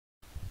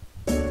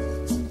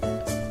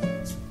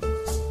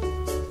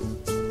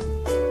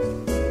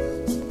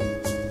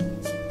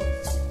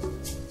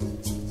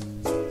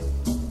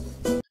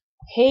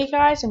Hey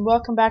guys, and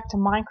welcome back to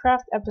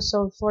Minecraft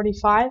episode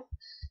 45.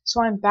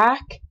 So I'm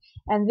back,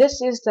 and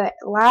this is the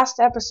last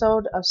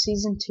episode of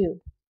season 2.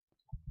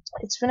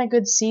 It's been a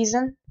good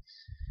season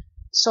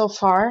so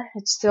far.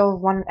 It's still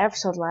one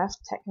episode left,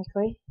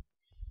 technically.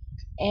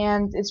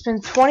 And it's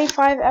been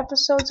 25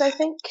 episodes, I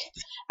think.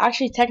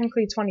 Actually,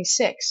 technically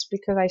 26,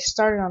 because I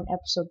started on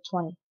episode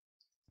 20.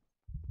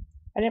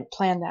 I didn't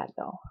plan that,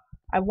 though.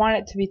 I want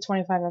it to be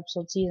 25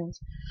 episode seasons.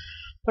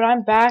 But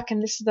I'm back,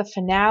 and this is the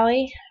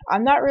finale.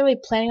 I'm not really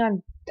planning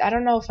on... I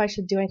don't know if I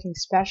should do anything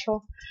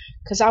special,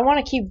 because I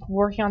want to keep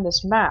working on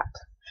this map.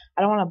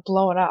 I don't want to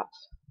blow it up,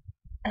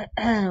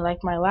 like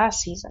my last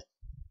season.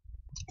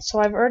 So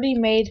I've already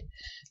made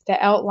the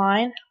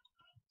outline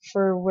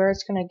for where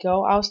it's going to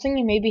go. I was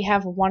thinking maybe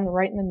have one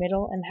right in the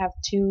middle and have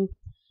two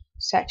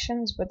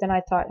sections, but then I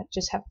thought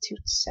just have two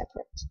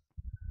separate.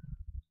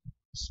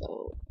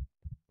 So...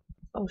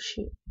 oh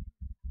shoot.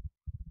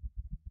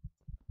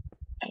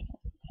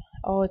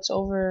 Oh, it's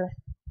over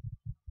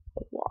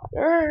the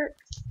water.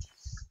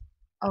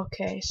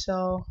 Okay,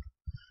 so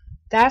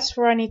that's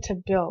where I need to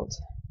build.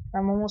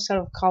 I'm almost out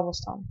of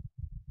cobblestone.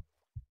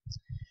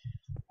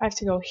 I have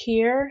to go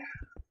here.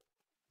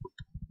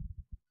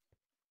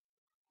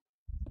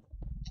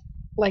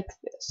 Like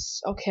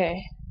this.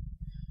 Okay.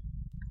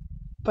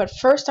 But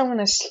first I'm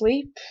gonna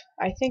sleep.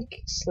 I think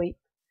sleep.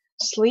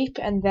 Sleep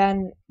and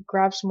then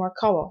grab some more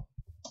cobble.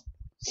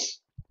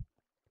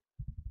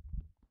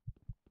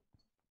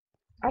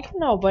 I don't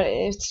know, but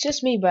it's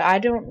just me, but I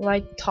don't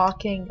like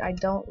talking. I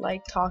don't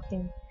like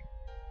talking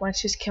when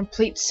it's just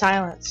complete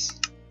silence.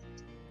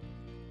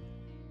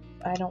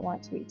 I don't want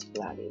it to be too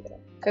loud either.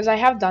 Because I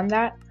have done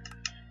that,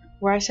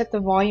 where I set the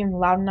volume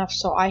loud enough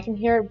so I can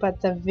hear it,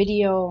 but the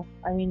video,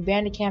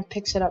 Bandicam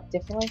picks it up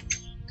differently,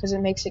 because it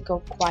makes it go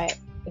quiet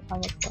if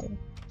I'm recording.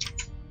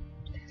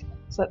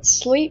 So let's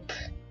sleep,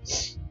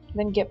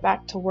 then get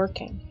back to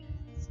working.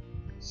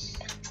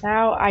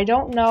 Now, I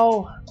don't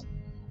know...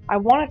 I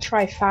want to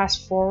try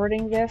fast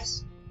forwarding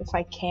this if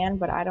I can,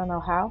 but I don't know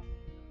how.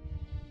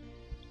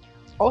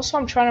 Also,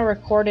 I'm trying to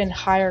record in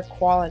higher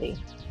quality.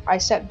 I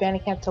set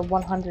Bandicam to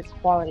 100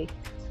 quality,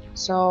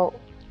 so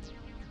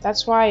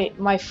that's why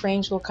my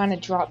frames will kind of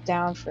drop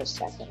down for a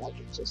second, like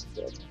it just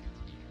did.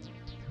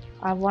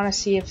 I want to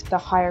see if the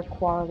higher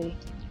quality,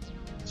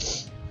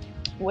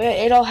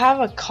 it'll have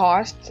a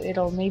cost.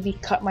 It'll maybe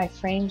cut my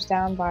frames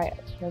down by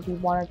maybe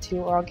 1 or 2,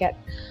 or I'll get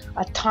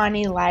a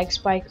tiny lag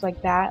spike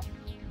like that.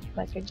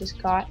 Like I just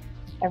got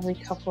every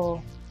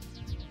couple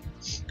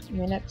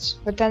minutes,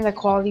 but then the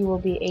quality will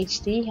be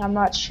HD. I'm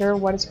not sure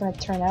what it's going to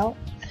turn out.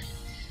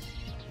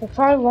 It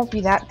probably won't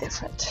be that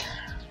different.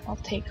 I'll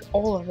take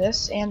all of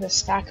this and a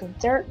stack of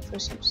dirt for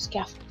some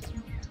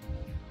scaffolding.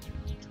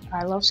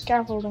 I love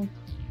scaffolding.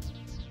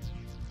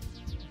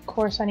 Of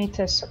course, I need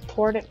to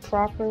support it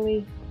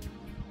properly.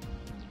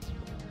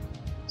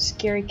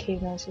 Scary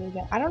cave noises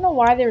again. I don't know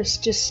why there's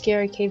just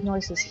scary cave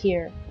noises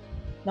here,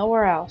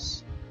 nowhere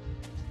else.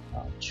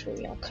 Oh,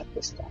 tree, I'll cut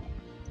this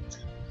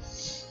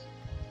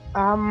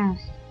down.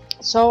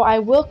 So I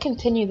will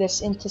continue this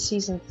into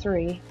season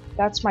 3.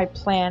 That's my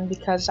plan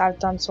because I've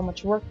done so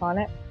much work on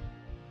it.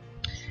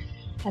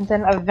 And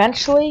then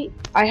eventually,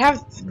 I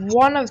have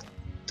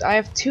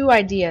two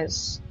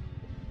ideas.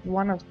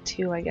 One of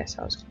two, I guess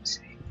I was gonna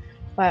say.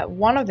 But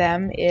one of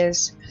them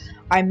is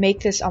I make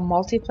this a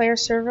multiplayer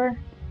server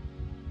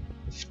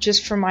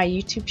just for my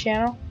YouTube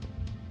channel.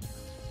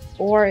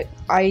 Or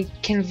I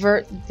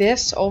convert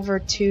this over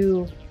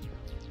to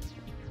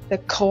the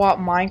co-op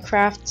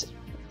Minecraft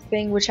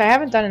thing, which I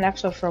haven't done an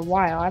episode for a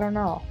while. I don't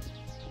know.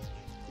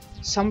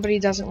 Somebody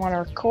doesn't want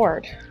to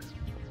record.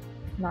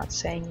 I'm not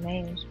saying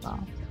names,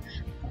 well.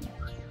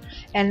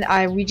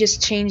 And we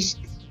just changed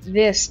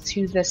this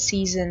to the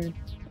season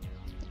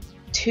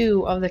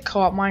 2 of the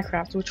co-op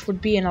Minecraft, which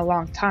would be in a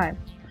long time.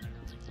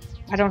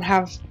 I don't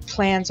have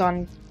plans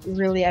on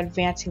really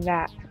advancing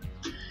that.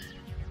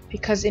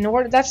 Because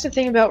that's the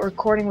thing about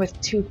recording with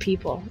 2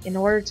 people. In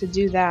order to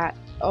do that,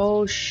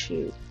 oh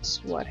shoot,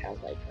 what have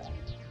I done?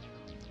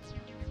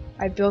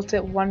 I built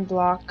it 1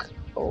 block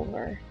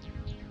over,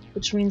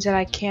 which means that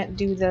I can't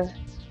do the...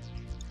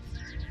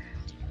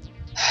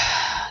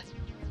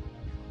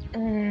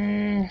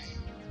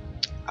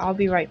 I'll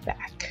be right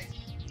back.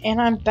 And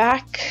I'm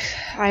back.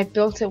 I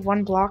built it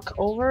 1 block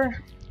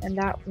over, and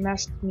that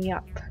messed me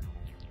up.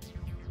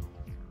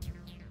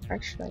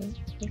 Actually,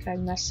 I think I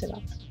messed it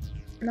up.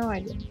 No,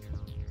 I didn't.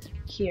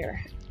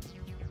 Here.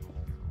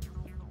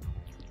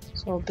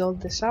 So I'll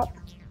build this up.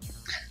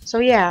 So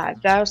yeah,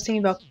 I was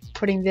thinking about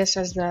putting this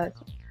as the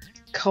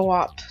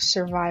co-op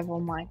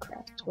survival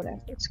Minecraft, whatever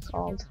it's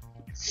called.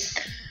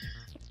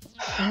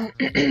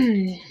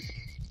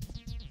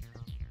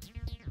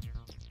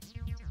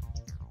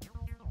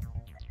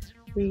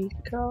 We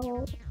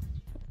go.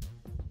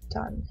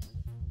 Done.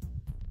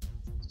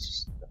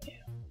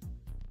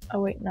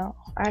 Oh wait, no.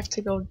 I have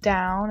to go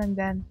down and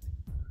then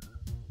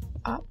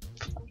up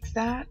like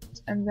that,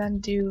 and then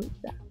do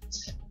that.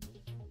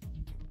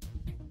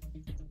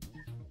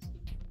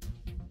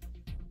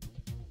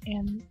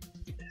 And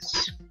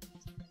this.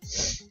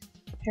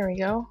 Here we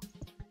go.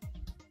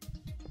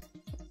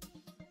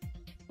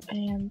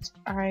 And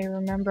I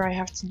remember I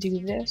have to do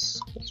this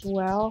as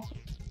well.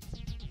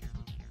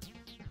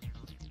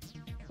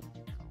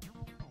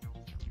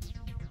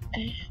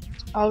 And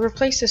I'll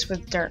replace this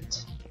with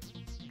dirt,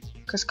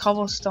 because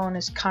cobblestone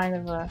is kind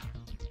of a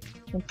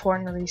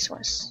important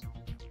resource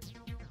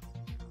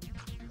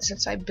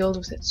since I build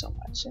with it so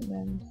much. And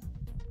then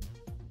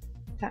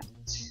that,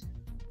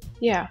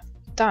 yeah,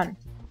 done.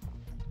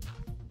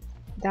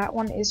 That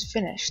one is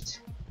finished.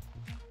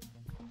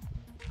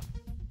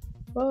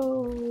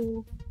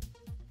 Whoa.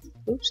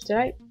 Oops, did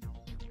I?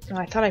 No,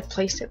 I thought I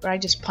placed it, but I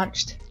just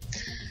punched.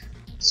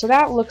 So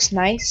that looks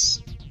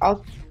nice.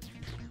 I'll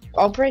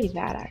braid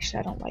that, actually.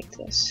 I don't like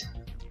this.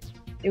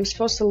 It was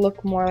supposed to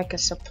look more like a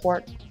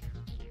support.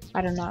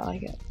 I do not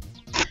like it.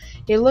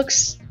 It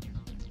looks...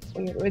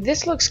 Wait,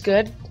 this looks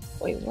good.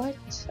 Wait, what?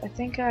 I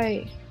think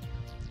I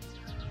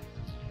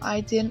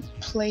didn't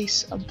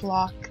place a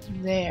block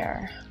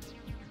there.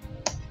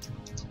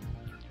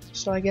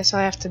 So I guess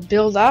I have to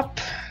build up.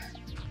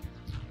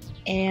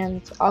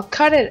 And I'll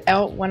cut it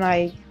out when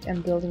I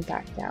am building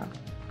back down.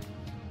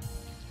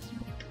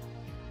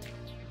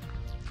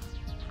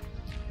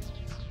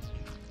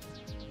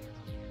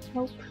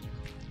 Nope.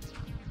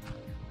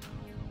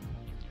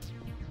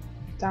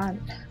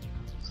 Done.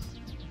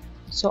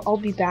 So I'll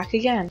be back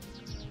again.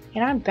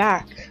 And I'm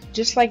back,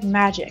 just like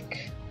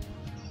magic.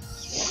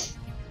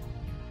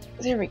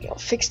 There we go,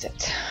 fixed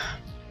it.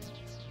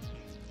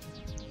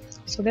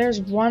 So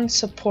there's one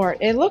support.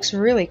 It looks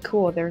really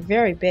cool, they're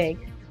very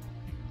big.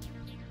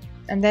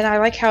 And then I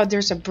like how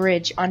there's a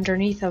bridge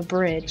underneath a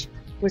bridge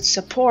with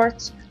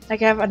supports.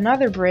 Like I have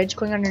another bridge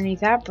going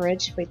underneath that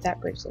bridge. Wait, that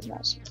bridge doesn't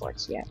have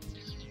supports yet.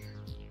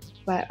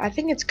 But I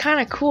think it's kind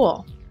of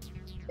cool.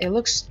 It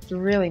looks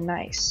really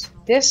nice.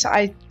 This,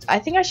 I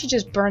think I should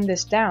just burn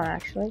this down,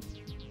 actually.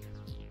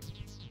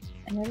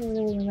 I never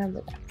really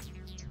remember that.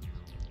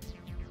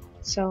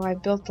 So I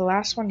built the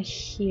last one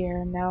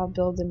here. Now I'll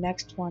build the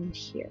next one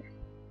here.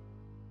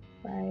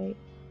 Right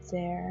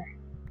there.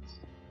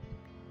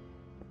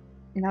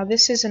 Now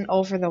this isn't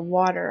over the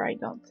water, I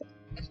don't think.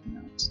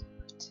 No, it's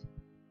not.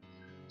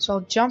 So I'll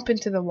jump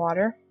into the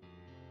water.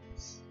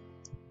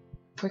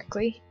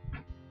 Quickly.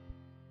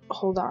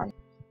 Hold on.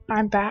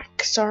 I'm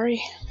back,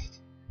 sorry.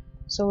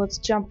 So let's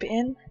jump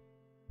in.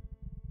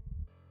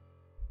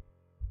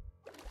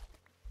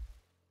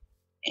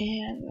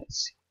 And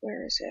let's see,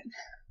 where is it?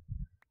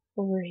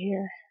 Over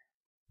here.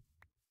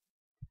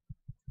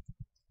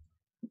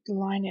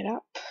 Line it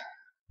up.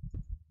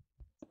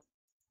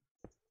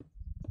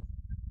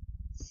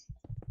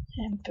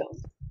 And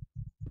build.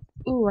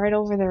 Ooh, right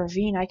over the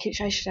ravine. I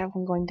should have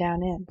one going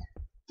down in.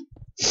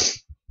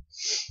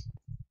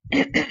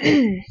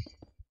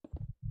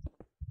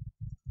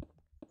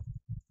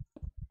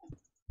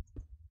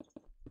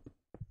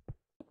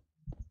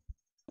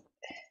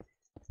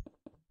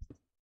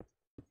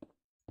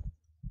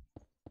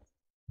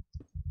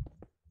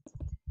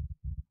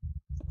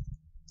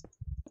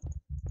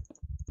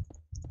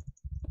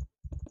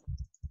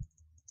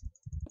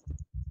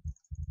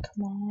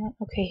 Come on.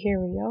 Okay, here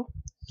we go.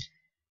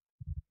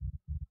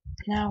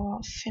 Now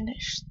I'll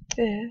finish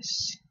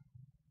this.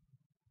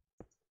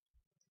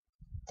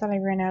 Thought I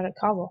ran out of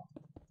cobble.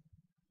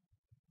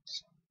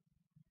 So,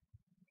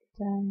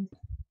 then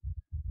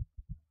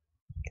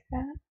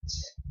that.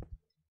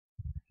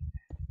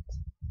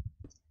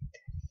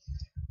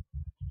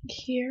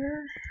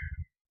 Here.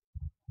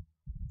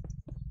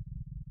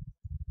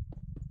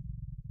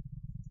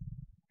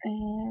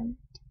 And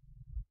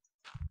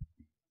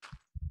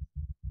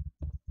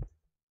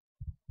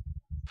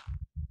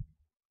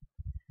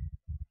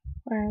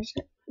where is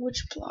it?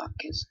 Which block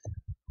is it?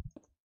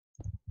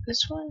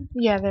 This one?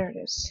 Yeah, there it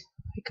is.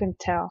 I couldn't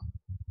tell.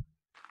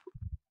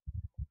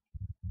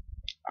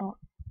 Oh.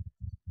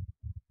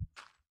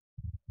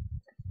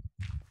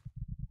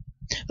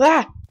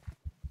 Ah!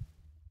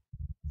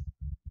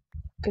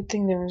 Good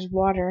thing there was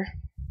water.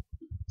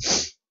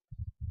 Let's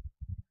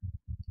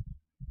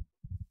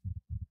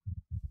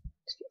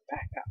get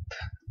back up.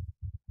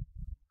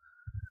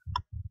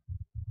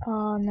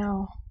 Oh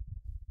no.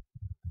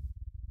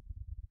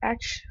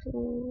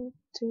 Actually,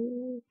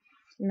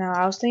 no,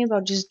 I was thinking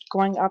about just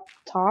going up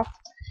top,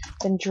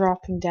 then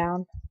dropping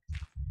down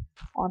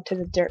onto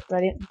the dirt, but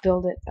I didn't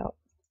build it out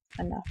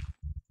enough.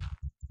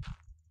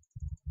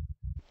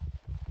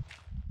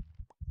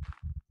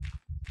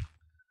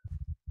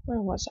 Where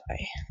was I?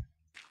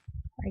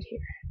 Right here.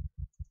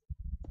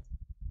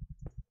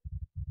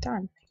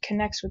 Done. It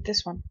connects with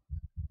this one.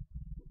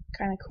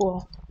 Kinda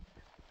cool.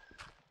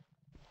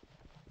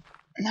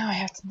 Now I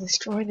have to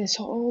destroy this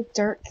whole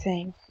dirt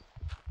thing.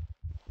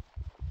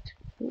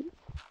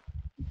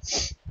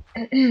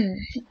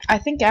 I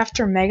think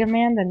after Mega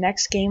Man, the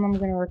next game I'm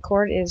going to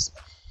record is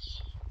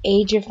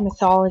Age of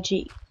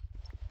Mythology.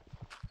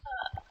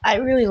 I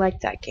really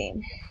like that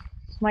game.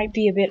 Might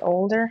be a bit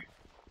older.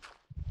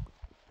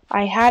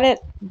 I had it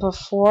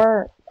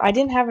before. I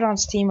didn't have it on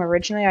Steam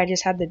originally, I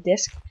just had the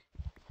disc.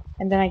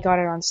 And then I got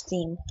it on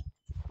Steam.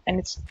 And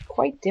it's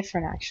quite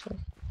different, actually.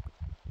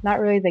 Not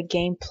really the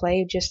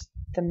gameplay, just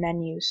the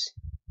menus.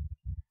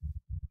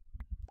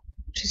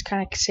 Which is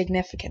kind of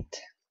significant.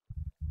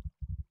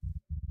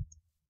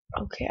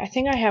 Okay, I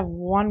think I have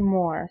one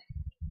more.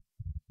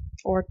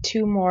 Or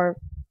two more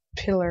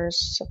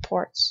pillars,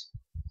 supports.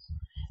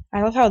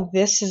 I love how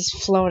this is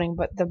floating,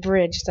 but the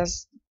bridge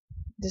does.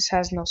 This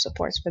has no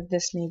supports, but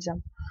this needs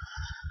them.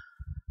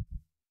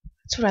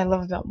 That's what I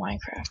love about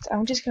Minecraft.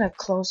 I'm just gonna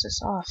close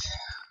this off.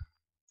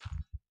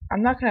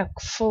 I'm not gonna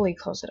fully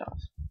close it off.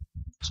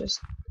 Just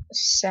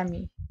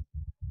semi.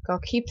 I'll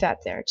keep that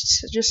there,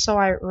 just so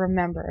I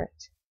remember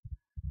it.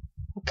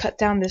 I'll cut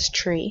down this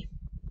tree.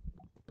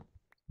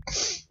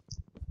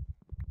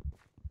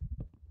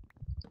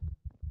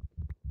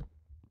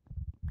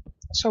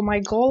 So my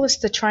goal is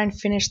to try and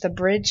finish the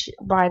bridge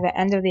by the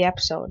end of the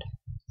episode.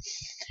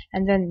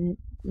 And then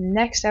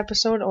next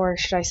episode, or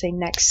should I say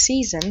next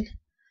season,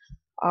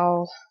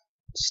 I'll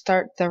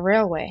start the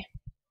railway.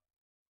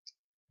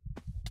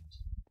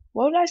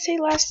 What did I say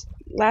last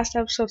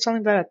episode?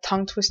 Something about a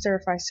tongue twister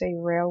if I say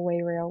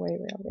railway. Well,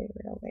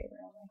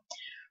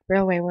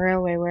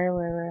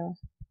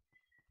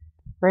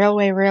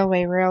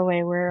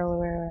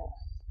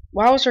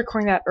 I was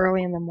recording that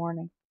early in the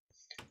morning.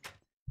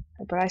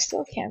 But I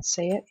still can't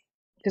say it.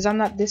 Because I'm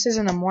not, this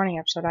isn't a morning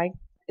episode.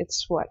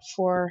 It's what,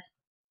 4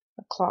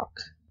 o'clock?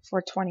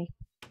 4:20.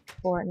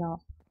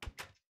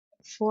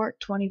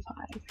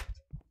 4:25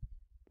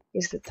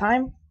 is the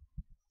time.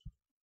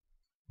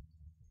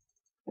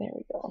 There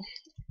we go.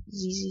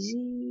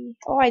 Z.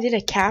 Oh, I did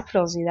a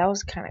capital Z. That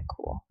was kind of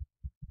cool.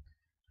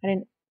 I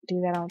didn't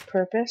do that on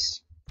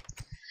purpose.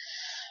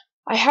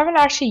 I haven't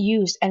actually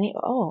used any.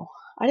 Oh,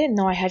 I didn't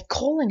know I had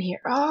coal in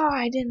here. Oh,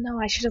 I didn't know.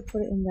 I should have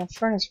put it in the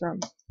furnace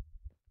room.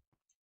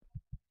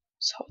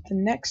 So the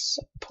next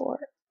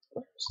support.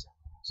 Where's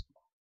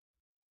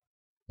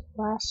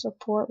the last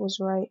support? Was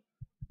right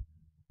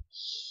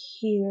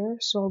here.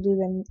 So I'll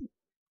do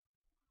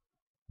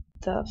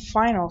the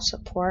final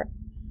support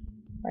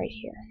right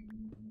here.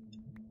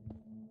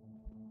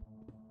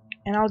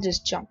 And I'll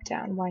just jump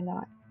down. Why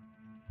not?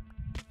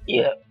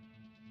 Yeah.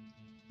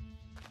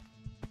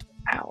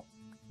 Ow.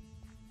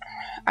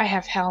 I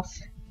have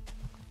health.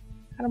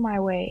 Out of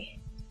my way.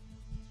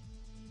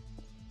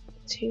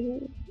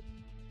 2,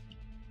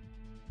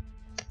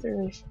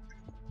 3.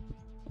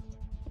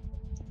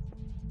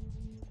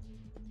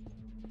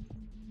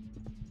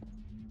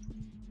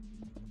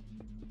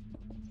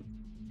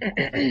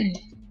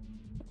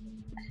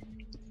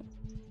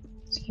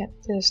 Let's get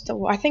this.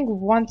 I think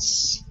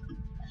once.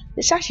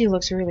 This actually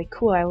looks really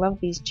cool. I love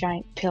these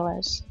giant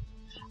pillars.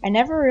 I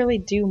never really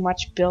do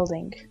much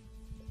building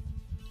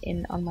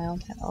on my own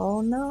town.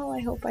 Oh no,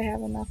 I hope I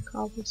have enough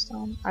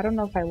cobblestone. I don't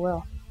know if I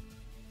will.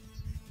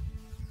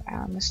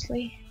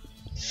 Honestly.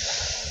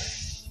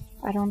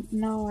 I don't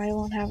know. I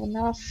won't have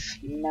enough.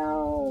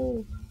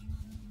 No!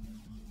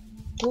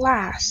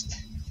 Blast!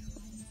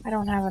 I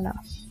don't have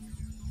enough.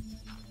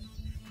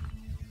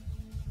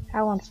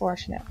 How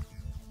unfortunate.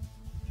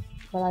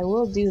 But I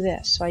will do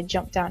this, so I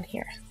jump down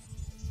here.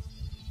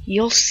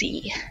 You'll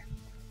see.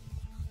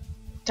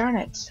 Darn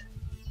it.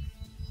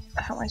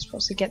 How am I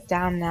supposed to get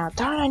down now?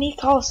 Darn, I need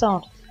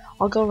cobblestone.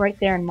 I'll go right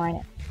there and mine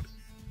it.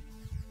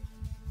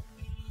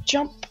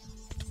 Jump.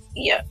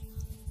 Yeah.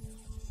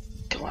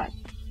 Come on.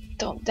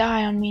 Don't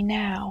die on me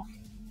now.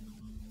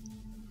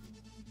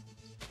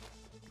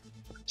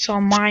 So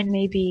I'll mine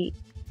maybe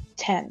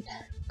 10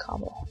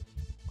 cobble.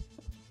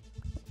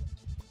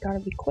 Gotta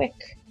be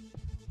quick.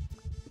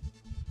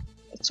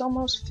 It's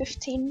almost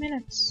 15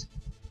 minutes.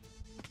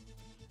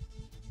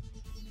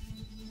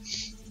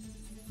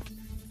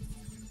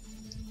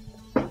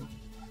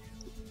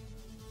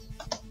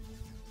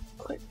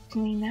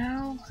 Me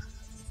now.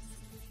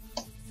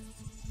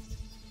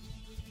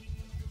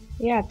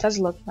 Yeah, it does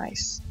look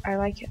nice. I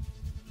like it.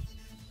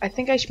 I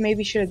think I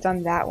maybe should have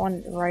done that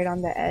one right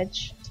on the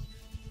edge.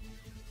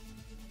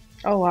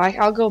 Oh,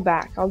 I'll go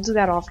back. I'll do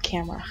that off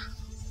camera.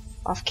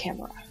 Off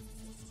camera.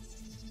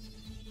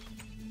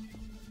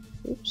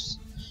 Oops.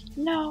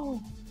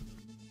 No.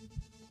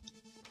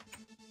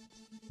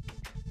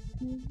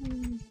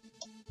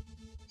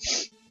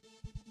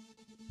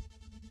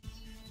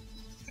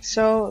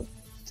 So.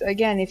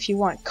 Again, if you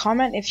want,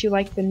 comment if you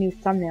like the new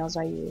thumbnails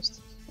I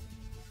used.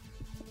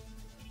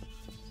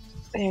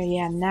 There,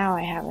 yeah, now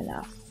I have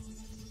enough.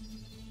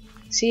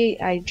 See,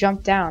 I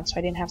jumped down so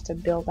I didn't have to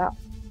build up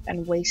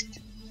and waste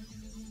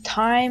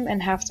time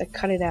and have to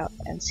cut it out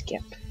and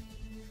skip.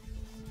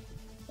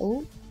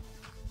 Oh,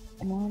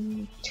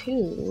 1,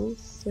 2,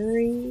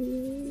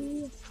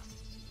 3,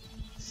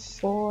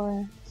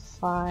 4,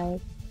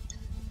 5,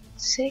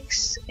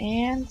 6,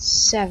 and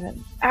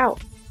 7. Ow!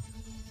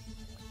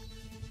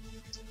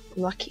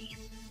 Lucky.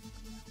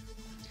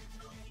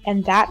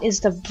 And that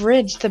is the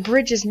bridge. The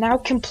bridge is now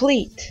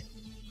complete.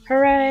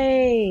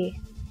 Hooray!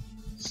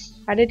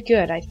 I did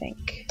good, I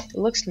think. It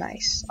looks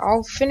nice.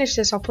 I'll finish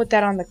this. I'll put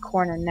that on the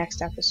corner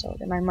next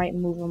episode, and I might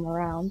move them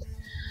around.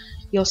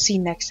 You'll see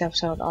next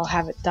episode. I'll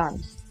have it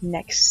done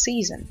next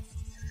season.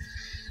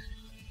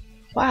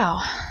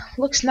 Wow,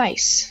 looks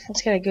nice.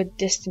 Let's get a good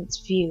distance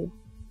view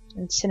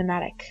and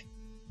cinematic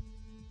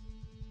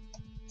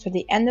for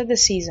the end of the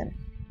season.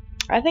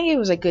 I think it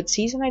was a good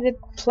season. I did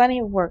plenty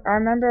of work. I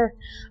remember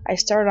I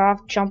started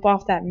off, jump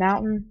off that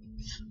mountain.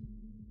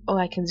 Oh,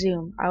 I can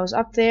zoom. I was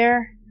up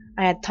there.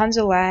 I had tons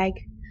of lag.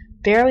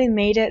 Barely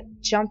made it.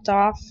 Jumped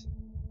off.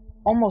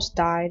 Almost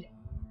died.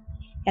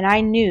 And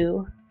I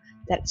knew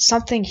that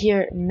something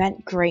here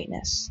meant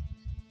greatness.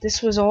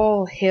 This was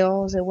all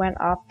hills. It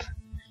went up.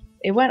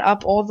 It went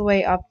up all the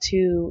way up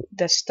to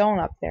the stone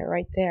up there,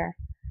 right there.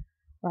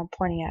 Where I'm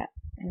pointing at.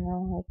 You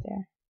know, right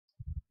there.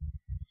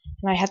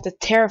 And I had to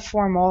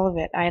terraform all of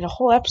it. I had a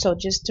whole episode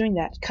just doing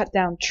that. Cut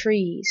down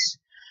trees.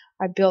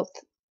 I built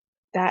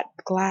that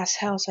glass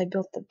house. I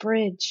built the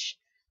bridge.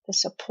 The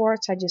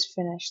supports I just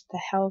finished.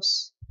 The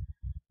house.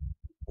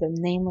 The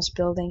nameless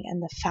building.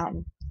 And the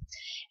fountain.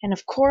 And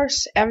of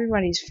course,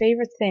 everybody's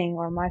favorite thing,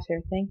 or my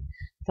favorite thing,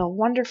 the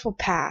wonderful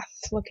path.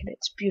 Look at it.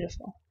 It's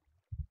beautiful.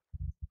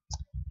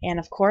 And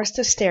of course,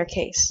 the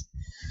staircase.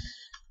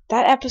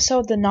 That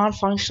episode, the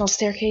non-functional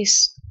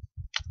staircase,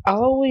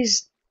 I'll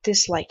always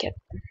dislike it.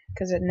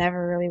 Because it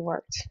never really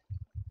worked.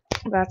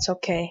 That's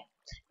okay.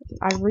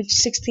 I've reached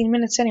 16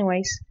 minutes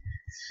anyways.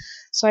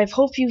 So I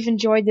hope you've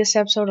enjoyed this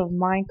episode of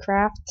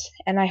Minecraft,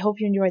 and I hope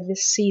you enjoyed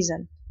this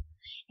season.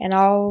 And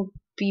I'll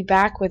be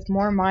back with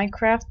more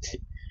Minecraft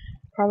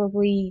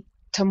probably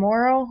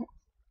tomorrow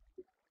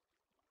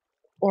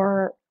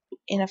or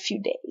in a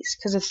few days,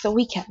 because it's the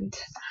weekend.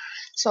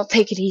 So I'll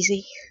take it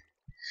easy.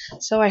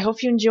 So I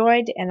hope you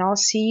enjoyed, and I'll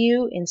see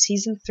you in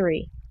Season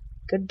 3.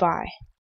 Goodbye.